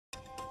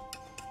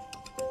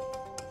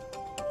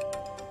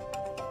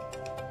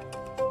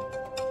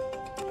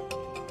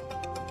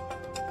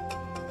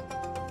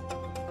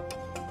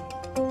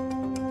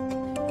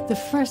The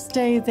first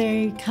day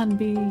they can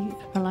be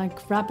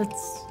like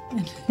rabbits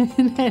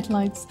in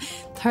headlights,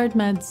 third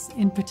meds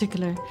in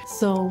particular.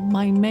 So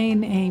my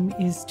main aim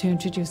is to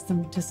introduce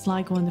them to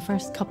Sligo in the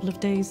first couple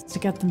of days to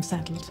get them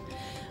settled.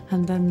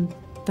 And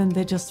then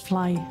they just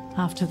fly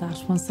after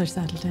that. Once they're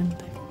settled in,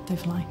 they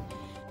fly.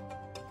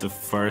 The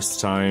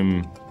first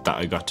time that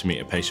I got to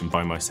meet a patient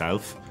by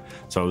myself,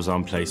 so I was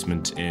on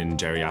placement in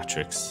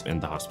geriatrics in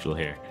the hospital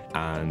here,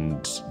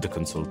 and the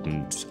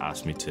consultant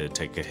asked me to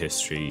take a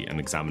history and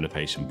examine a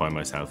patient by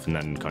myself and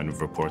then kind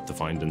of report the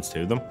findings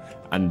to them.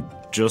 And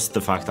just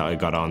the fact that I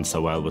got on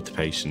so well with the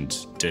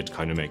patient did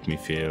kind of make me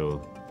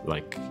feel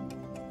like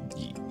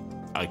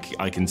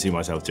I can see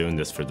myself doing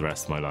this for the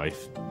rest of my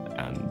life.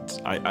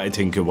 And I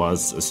think it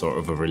was a sort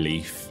of a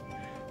relief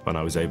when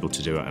I was able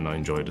to do it, and I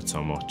enjoyed it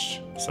so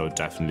much. So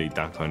definitely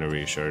that kind of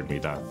reassured me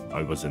that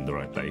I was in the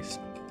right place.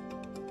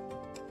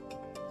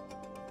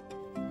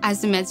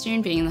 As a med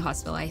student being in the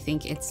hospital, I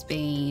think it's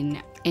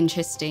been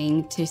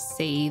interesting to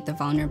see the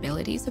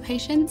vulnerabilities of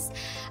patients.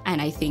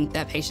 And I think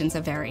that patients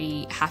are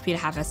very happy to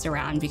have us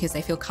around because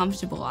they feel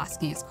comfortable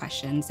asking us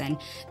questions, and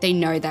they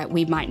know that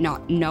we might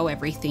not know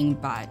everything,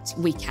 but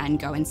we can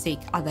go and seek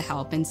other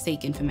help and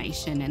seek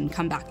information and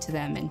come back to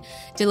them and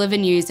deliver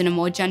news in a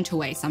more gentle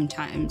way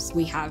sometimes.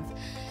 We have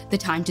the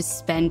time to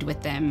spend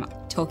with them,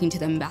 talking to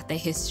them about their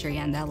history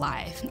and their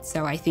life.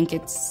 So I think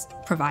it's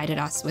provided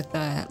us with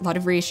a lot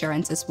of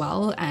reassurance as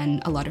well,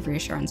 and a lot of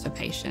reassurance for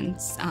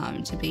patients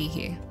to be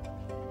here.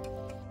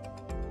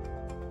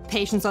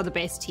 Patients are the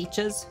best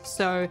teachers.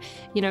 So,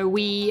 you know,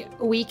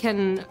 we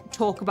can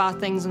talk about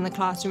things in the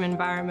classroom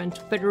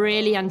environment, but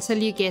really until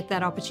you get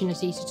that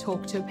opportunity to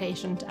talk to a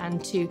patient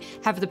and to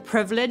have the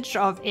privilege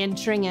of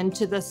entering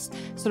into this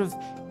sort of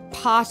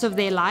part of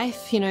their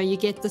life, you know, you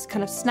get this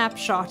kind of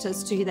snapshot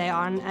as to who they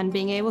are, and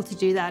being able to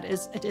do that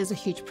is a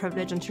huge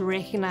privilege, and to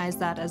recognize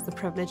that as the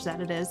privilege that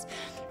it is.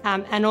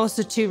 And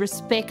also to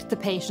respect the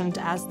patient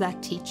as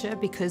that teacher,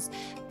 because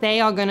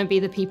they are going to be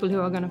the people who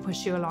are going to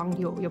push you along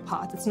your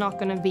path. It's not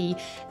going to be,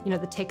 you know,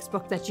 the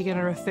textbook that you're going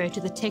to refer to.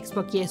 The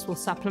textbook, yes, will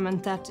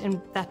supplement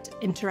that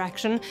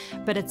interaction,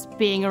 but it's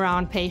being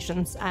around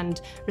patients and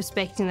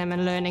respecting them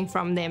and learning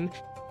from them.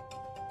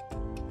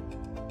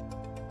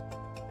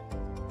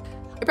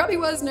 I probably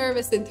was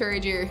nervous in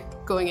third year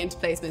going into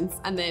placements,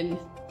 and then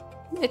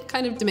it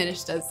kind of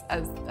diminished as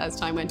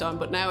time went on,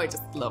 but now I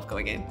just love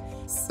going in.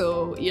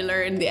 So you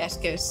learn the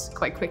etiquette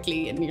quite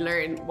quickly, and you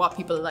learn what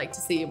people like to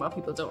see and what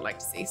people don't like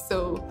to see.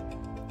 So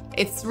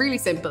it's really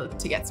simple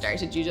to get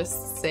started. You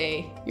just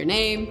say your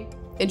name,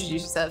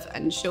 introduce yourself,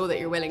 and show that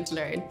you're willing to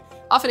learn.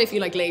 Often if you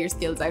like lay your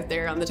skills out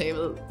there on the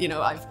table, you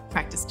know, I've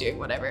practiced doing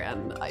whatever,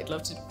 and I'd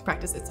love to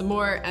practice it some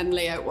more and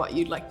lay out what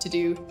you'd like to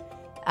do,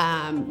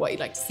 what you'd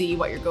like to see,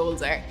 what your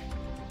goals are.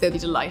 They'll be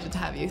delighted to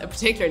have you.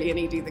 Particularly in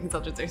ED, the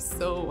consultants are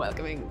so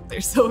welcoming.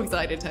 They're so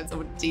excited to have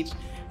someone to teach.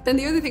 Then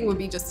the other thing would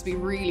be just to be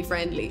really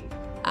friendly.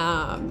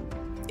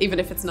 Even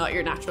if it's not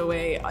your natural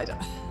way,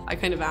 I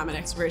kind of am an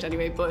extrovert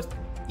anyway, but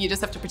you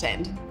just have to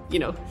pretend, you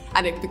know,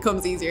 and it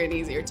becomes easier and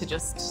easier to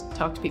just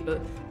talk to people,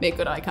 make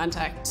good eye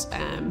contact,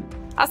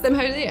 ask them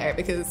how they are,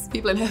 because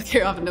people in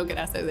healthcare often don't get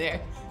asked how they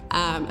are.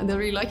 And they'll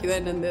really like you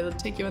then, and they'll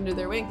take you under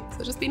their wing.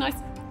 So just be nice.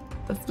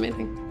 That's the main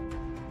thing.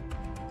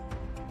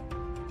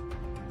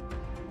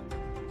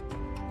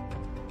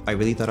 I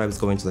really thought I was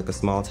going to like a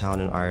small town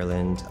in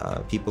Ireland.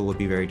 People would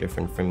be very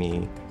different from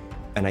me.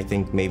 And I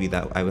think maybe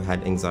that I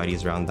had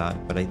anxieties around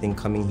that. But I think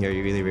coming here,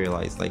 you really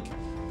realize like,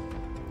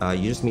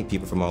 you just meet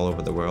people from all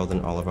over the world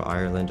and all over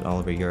Ireland and all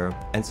over Europe.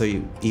 And so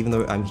even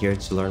though I'm here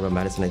to learn about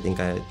medicine, I think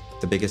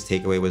the biggest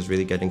takeaway was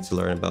really getting to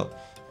learn about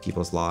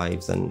people's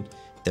lives and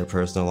their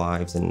personal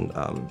lives, and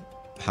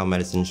how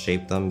medicine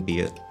shaped them, be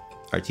it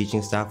our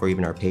teaching staff or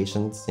even our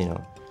patients. You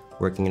know,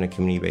 working in a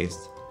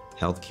community-based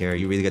healthcare,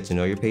 you really get to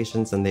know your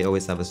patients, and they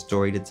always have a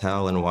story to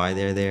tell and why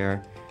they're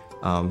there.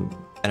 And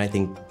I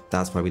think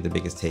that's probably the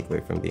biggest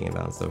takeaway from being in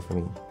Ballinasloe for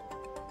me.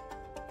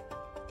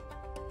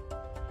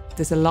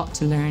 There's a lot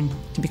to learn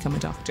to become a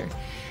doctor,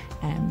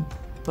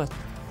 but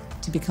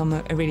to become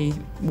a really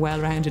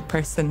well-rounded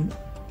person,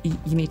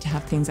 you need to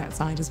have things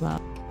outside as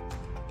well.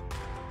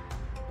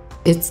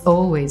 It's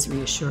always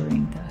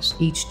reassuring that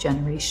each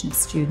generation of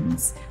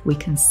students we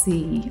can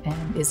see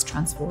is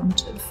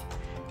transformative.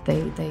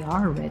 They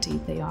are ready,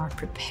 they are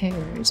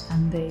prepared,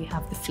 and they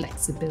have the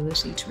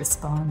flexibility to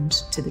respond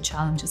to the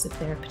challenges of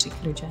their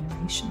particular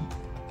generation.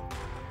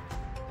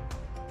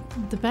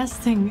 The best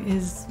thing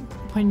is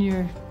when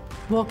you're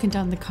walking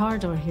down the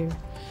corridor here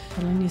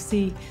and you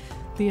see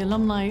the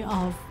alumni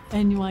of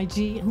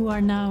NUIG who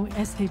are now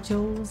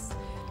SHOs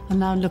and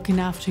now looking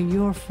after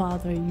your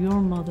father, your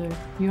mother,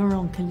 your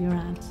uncle, your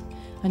aunt,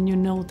 and you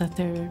know that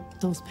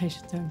those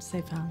patients are in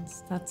safe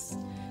hands. That's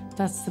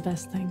the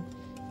best thing.